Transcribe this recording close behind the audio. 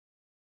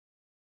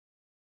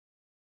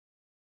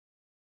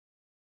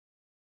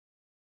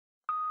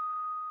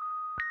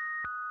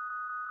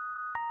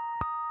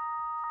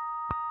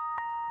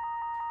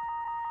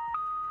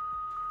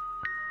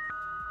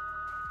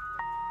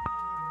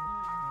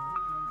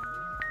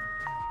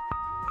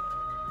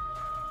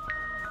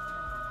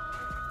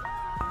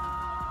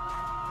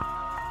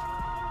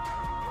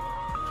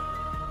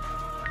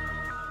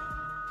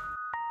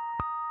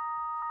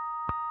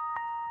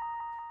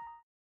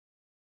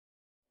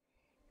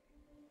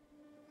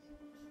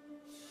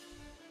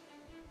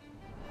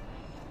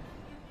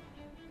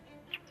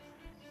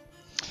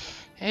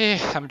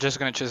I'm just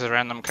gonna choose a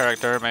random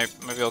character, maybe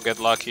I'll get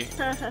lucky.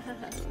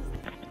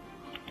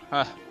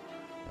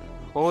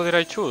 Who did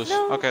I choose?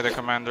 No. Okay, the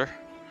commander.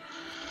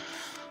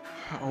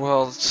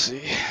 Well, let's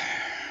see.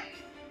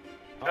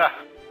 Oh,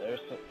 there's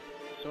the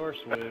source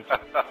move.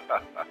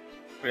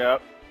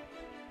 Yep.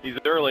 He's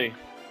early.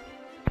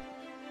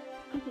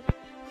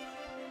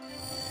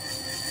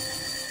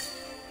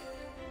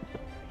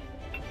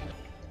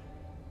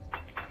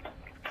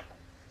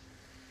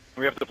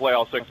 We have to play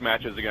all 6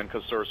 matches again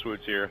because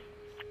Sourcewood's here.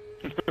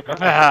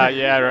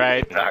 Yeah,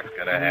 right. Not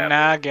gonna happen.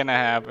 Not gonna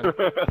happen.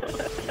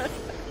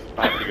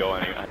 I have to go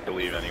anyway. I have to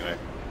leave anyway.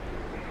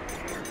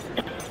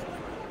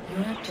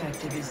 Your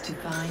objective is to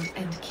find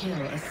and kill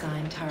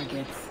assigned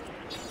targets.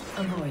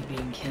 Avoid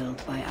being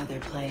killed by other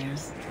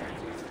players.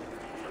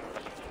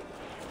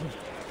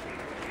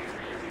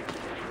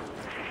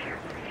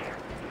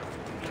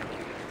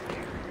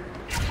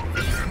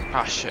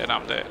 Ah, shit,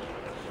 I'm dead.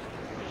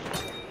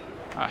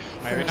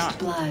 Maybe First not.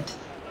 blood.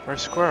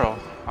 Where's Squirrel?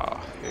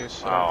 Oh,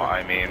 he's... Oh,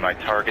 I mean, my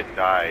target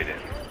died.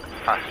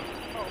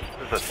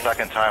 This is the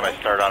second time I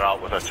started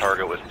out with a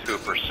target with 2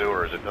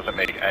 pursuers. It doesn't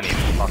make any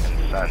fucking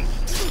sense.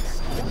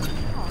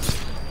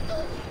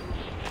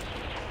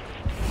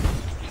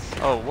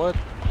 Oh, what?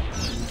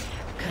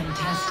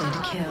 Contested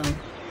kill.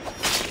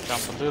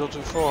 Jumped a little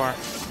too far.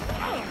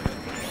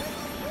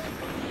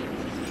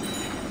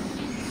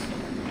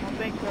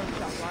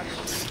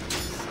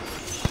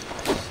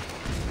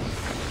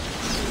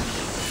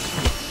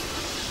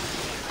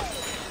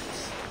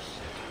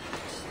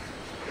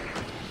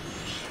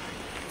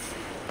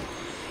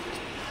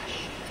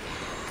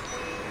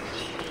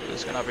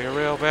 It's gonna be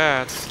real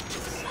bad.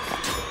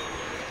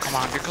 Come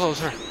on, get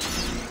closer.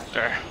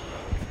 There.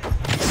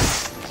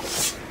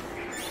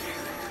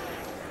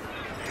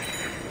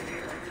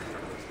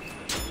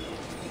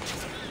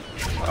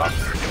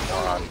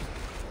 Moron.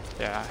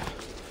 Yeah,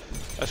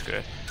 that's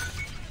good.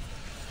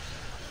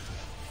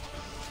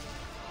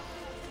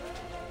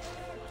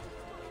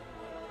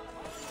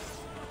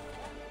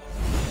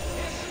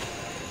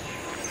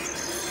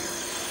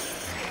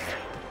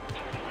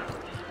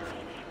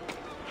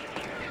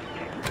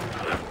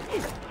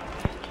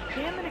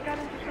 Damn it, it got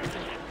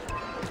intercepted.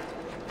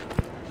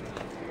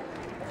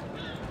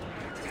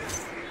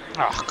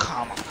 Oh,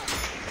 come on.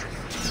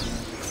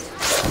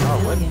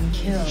 Million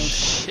killed.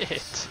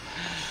 Shit.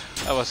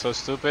 That was so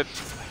stupid.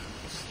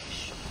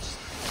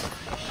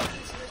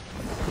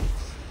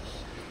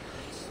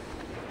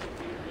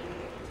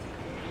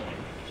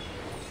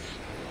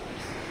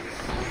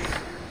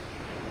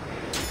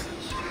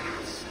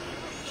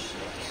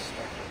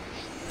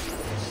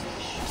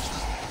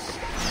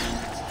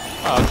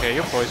 Oh, okay,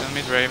 you poisoned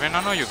me, Draven.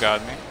 I know you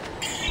got me.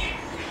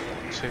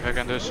 See if I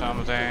can do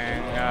something.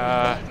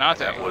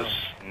 Nothing. That was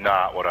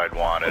not what I'd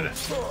wanted.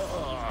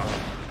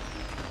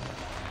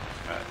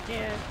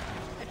 Yeah,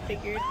 I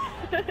figured.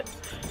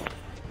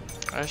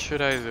 What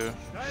should I do?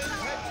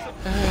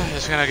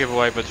 Just gonna give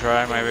wipe a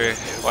try, maybe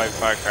wipe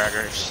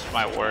firecrackers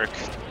might work.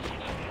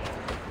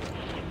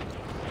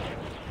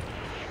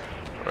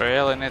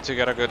 Really need to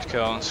get a good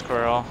kill on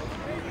Squirrel.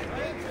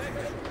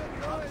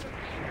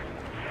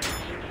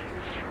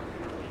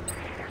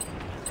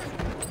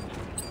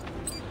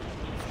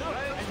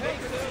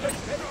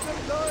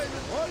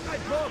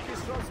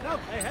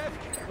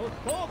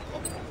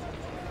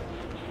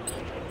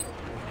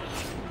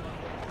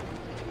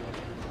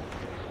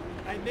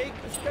 I make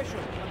a special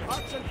on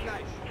hearts and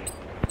flesh.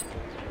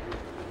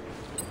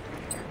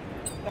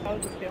 That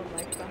was a film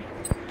like that.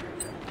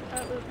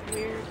 That was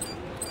weird.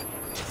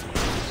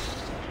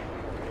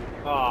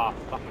 Ah,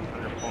 fucking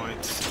 100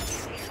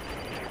 points.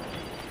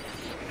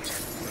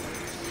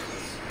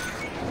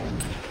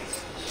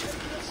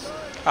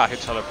 Ah, he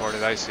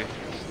teleported, I see.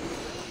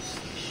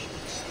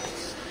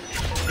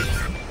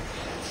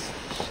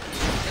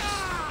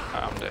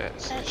 I'm dead.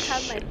 I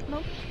had my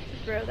smoke to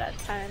throw that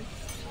time.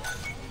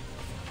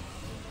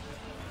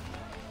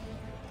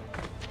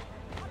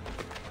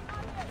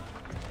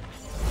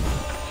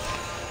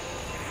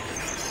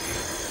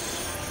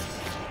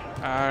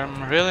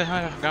 I'm really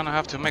gonna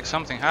have to make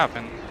something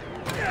happen.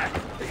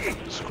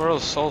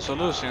 Squirrel's also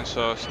losing,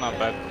 so it's not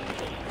bad.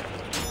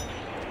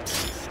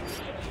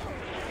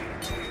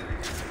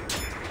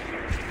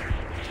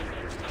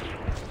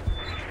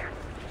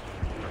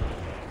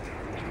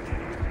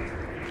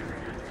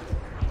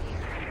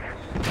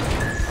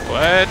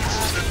 What?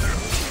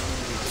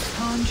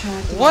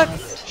 Contract What?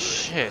 lost.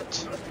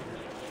 Shit.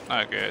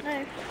 Not good.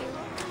 Nice.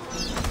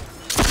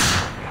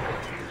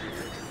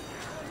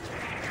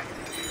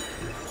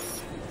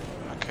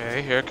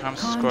 Okay, here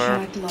comes the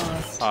Squirrel. Contract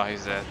lost. Oh,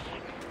 he's dead.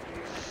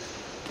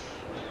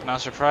 No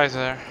surprise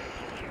there.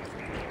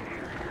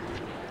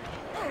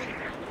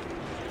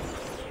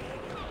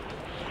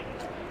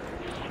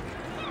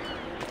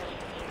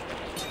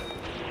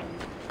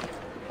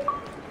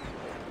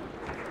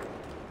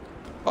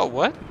 Oh,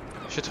 what?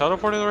 She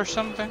teleported or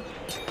something?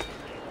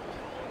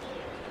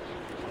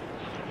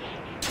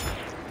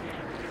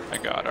 I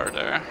got her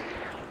there.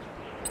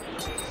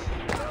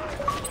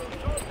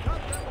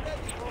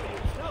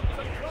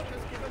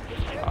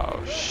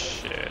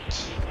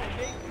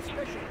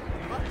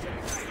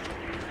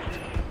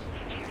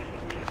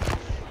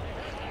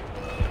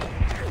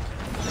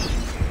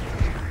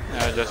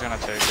 I'm just gonna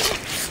take it.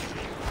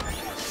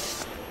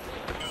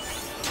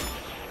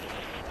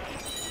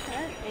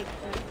 That makes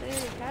sense. They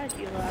already had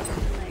you last,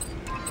 like,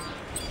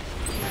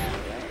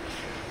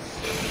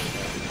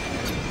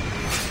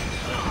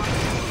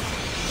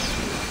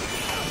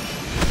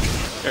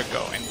 You're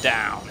going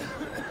down.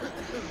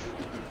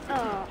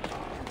 oh.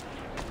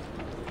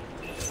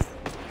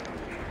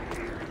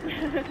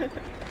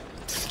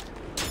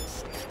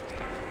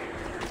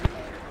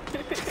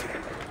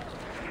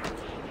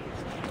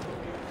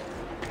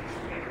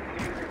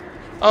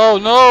 Oh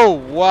no!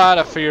 What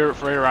a free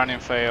running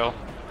fail.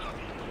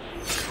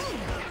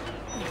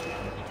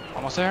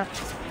 Almost there?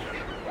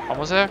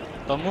 Almost there?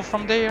 Don't move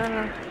from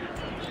there.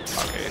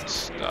 Okay,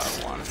 it's that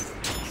one.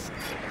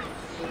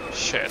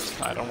 Shit,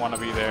 I don't want to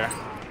be there.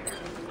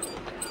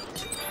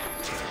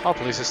 Oh,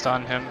 please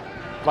stun him.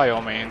 By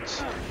all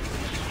means.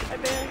 I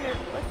better hear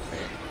Whisper.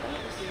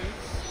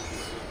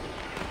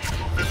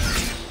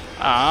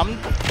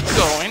 I'm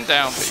going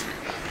down, baby.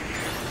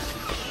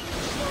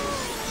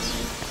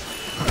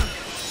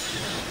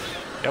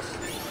 Yep.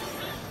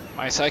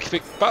 My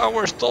psychic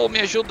powers told me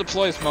I should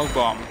deploy smoke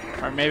bomb.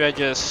 Or maybe I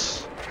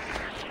just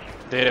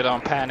did it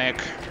on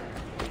panic.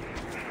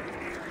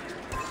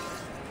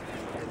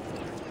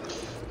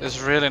 It's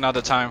really not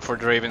the time for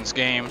Draven's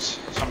games,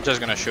 so I'm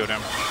just gonna shoot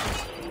him.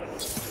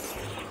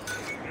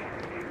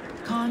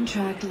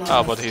 Contract lost.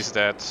 Oh, but he's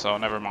dead, so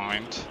never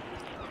mind.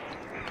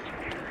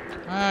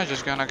 I'm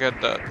just gonna get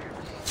that.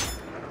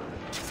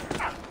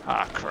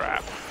 Ah,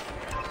 crap.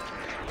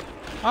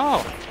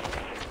 Oh!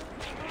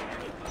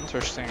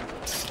 Interesting.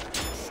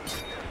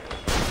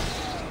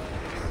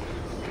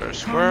 There's a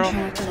squirrel.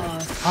 Contract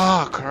lost.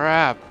 Oh,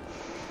 crap.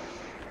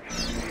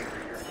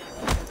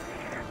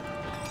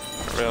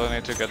 I really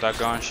need to get that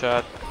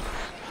gunshot.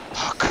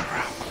 Oh,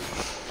 crap.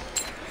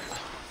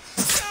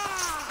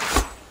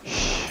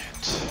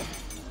 Shit.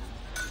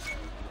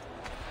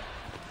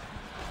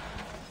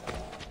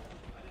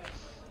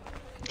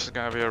 This is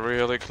gonna be a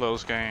really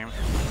close game.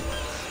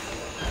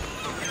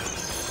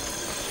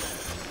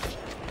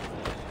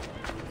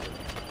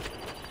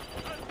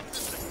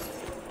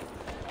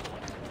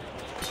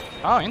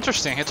 Oh,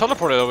 interesting. He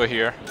teleported over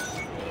here.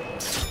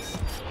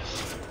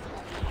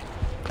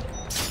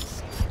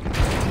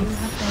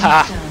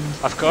 Ha!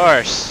 Of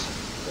course.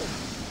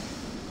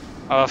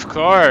 Of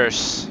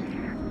course.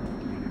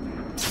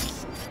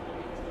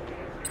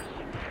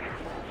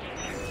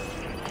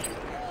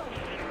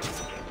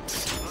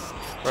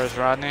 Where's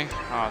Rodney?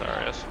 Oh,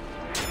 there he is.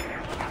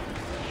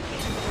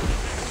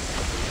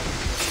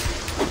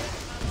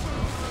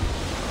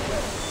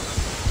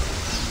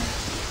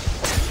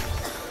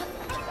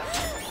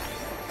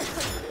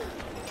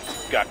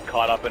 Got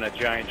caught up in a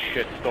giant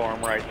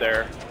shitstorm right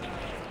there.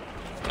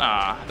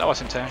 Nah, that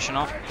was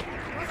intentional.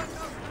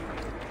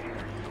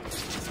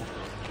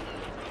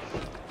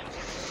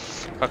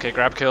 Okay,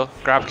 grab kill,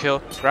 grab kill,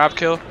 grab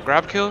kill,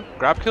 grab kill,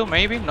 grab kill,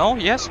 maybe? No?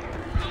 Yes?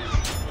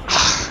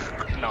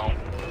 No.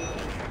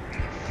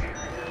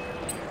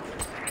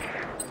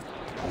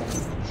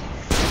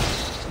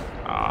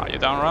 Ah, you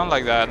don't run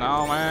like that,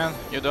 no man,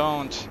 you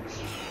don't.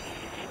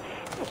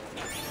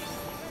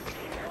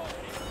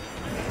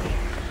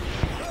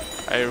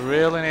 I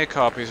really need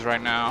copies right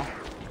now.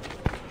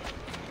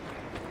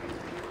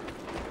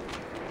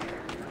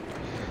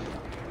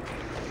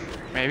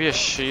 Maybe a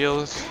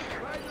shield.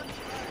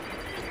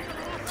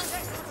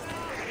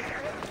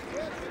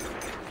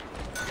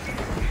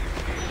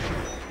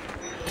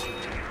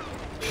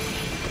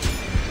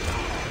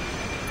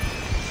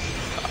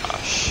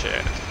 Oh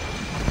shit.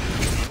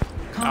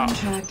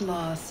 Contract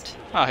lost.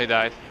 Oh, he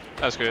died.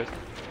 That's good.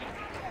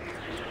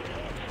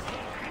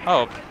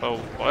 Oh,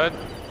 what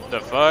the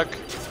fuck?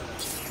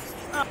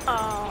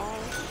 Oh.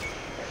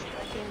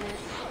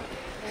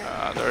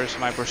 There's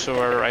my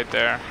pursuer right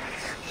there.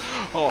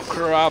 Oh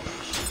crap!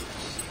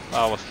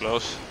 That was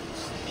close.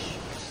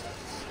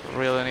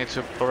 Really need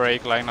to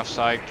break line of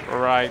sight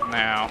right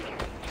now.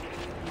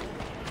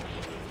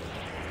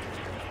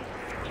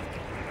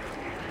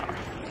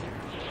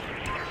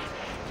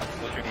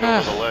 Looking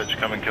over the ledge,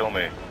 come and kill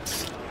me.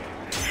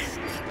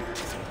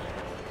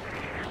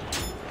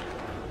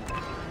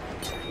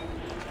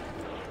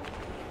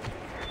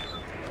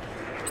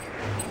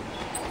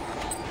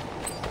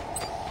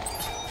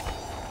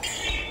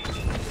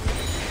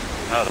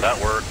 How did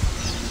that work?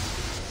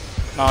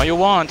 No, you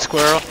won't,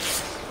 squirrel.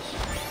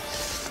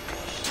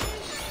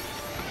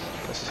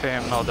 This is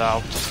him, no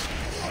doubt.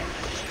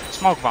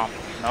 Smoke bomb.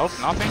 Nope,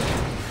 nothing.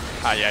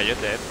 Ah, yeah, you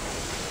did.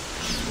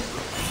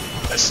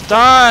 A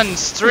stun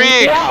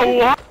streak! Yeah,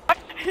 what?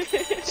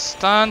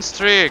 Stun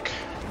streak!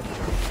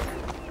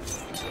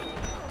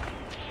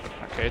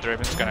 Okay,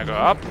 Draven's gonna go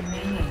up.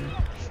 Remaining.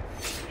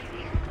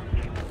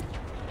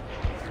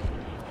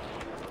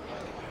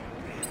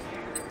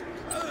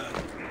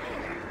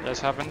 What's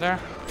happened there?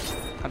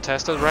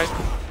 Contested, right?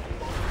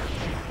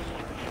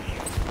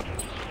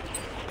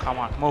 Come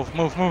on, move,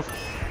 move, move!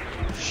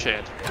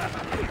 Shit.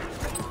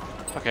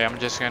 Okay, I'm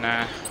just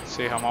gonna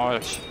see how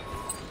much.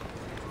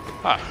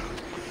 Ah,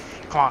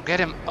 come on, get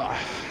him! Ah,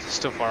 it's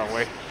too far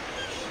away.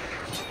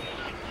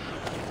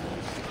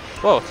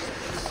 Whoa.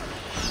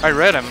 I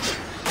read him.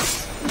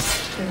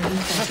 30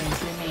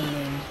 seconds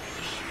remaining.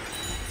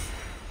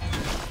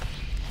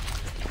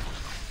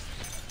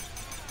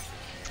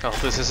 Oh,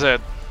 this is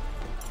it.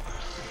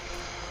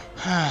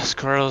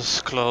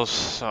 Squirrel's close,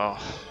 so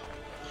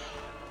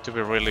to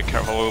be really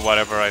careful with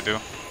whatever I do.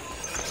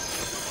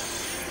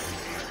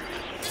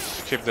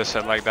 Keep this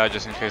set like that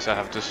just in case I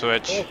have to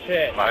switch.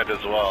 Bullshit. Might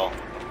as well.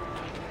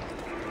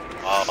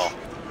 Oh.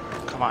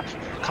 Come on,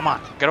 come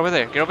on, get over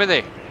there, get over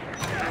there.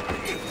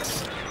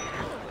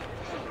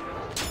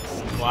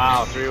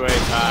 Wow, three-way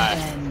tie.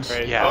 Revenge.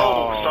 Crazy. Yeah.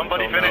 Oh,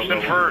 somebody so finished in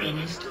Nova- first.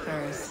 Finished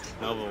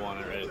first. Nova won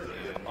it right at the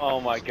end.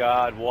 Oh my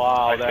God!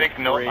 Wow, I that's think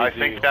no. crazy. I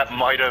think that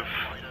might have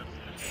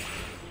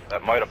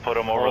put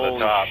him over Holy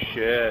the top.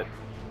 shit!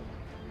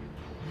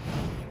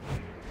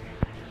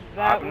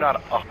 That I'm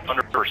not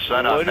 100%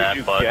 on What that, did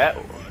you but get?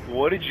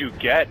 What did you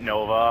get,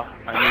 Nova?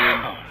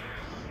 I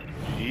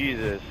mean,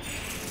 Jesus.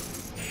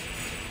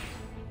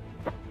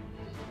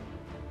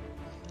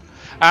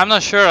 I'm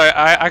not sure,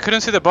 I couldn't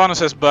see the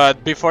bonuses,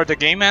 but before the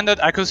game ended,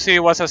 I could see it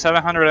was a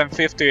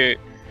 750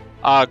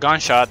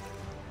 gunshot.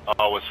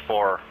 oh, it was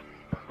 4.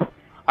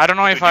 I don't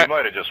know if Dude, I... you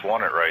might have just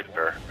won it right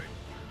there.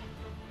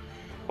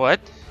 What?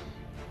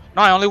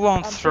 No, I only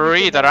won I'm 3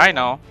 pretty that sure I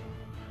know.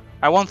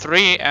 I won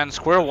 3 and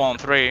Squirrel won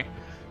 3.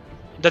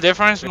 The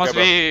difference must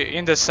but- be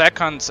in the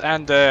seconds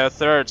and the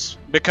thirds,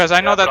 because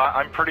I know Yeah, that... but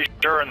I'm pretty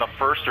sure in the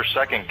first or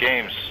second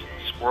games,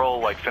 Squirrel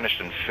like finished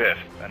in 5th,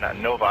 and that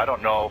Nova, I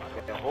don't know.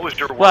 What was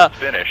your Well, worst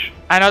finish?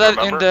 I know that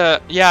Remember? in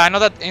the... Yeah, I know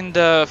that in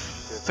the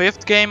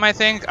 5th game, I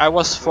think, I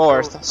was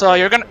 4th. So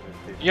you're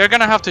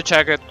gonna have to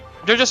check it.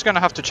 You're just gonna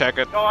have to check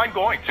it. No, I'm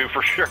going to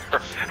for sure.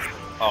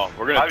 Oh,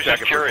 we're I gonna was check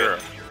just it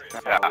curious.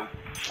 for sure. Yeah.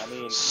 I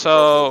mean,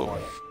 So...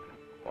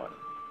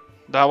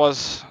 That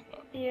was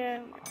Yeah.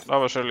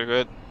 really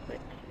good.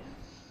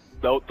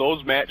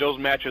 those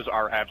matches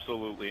are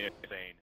absolutely insane.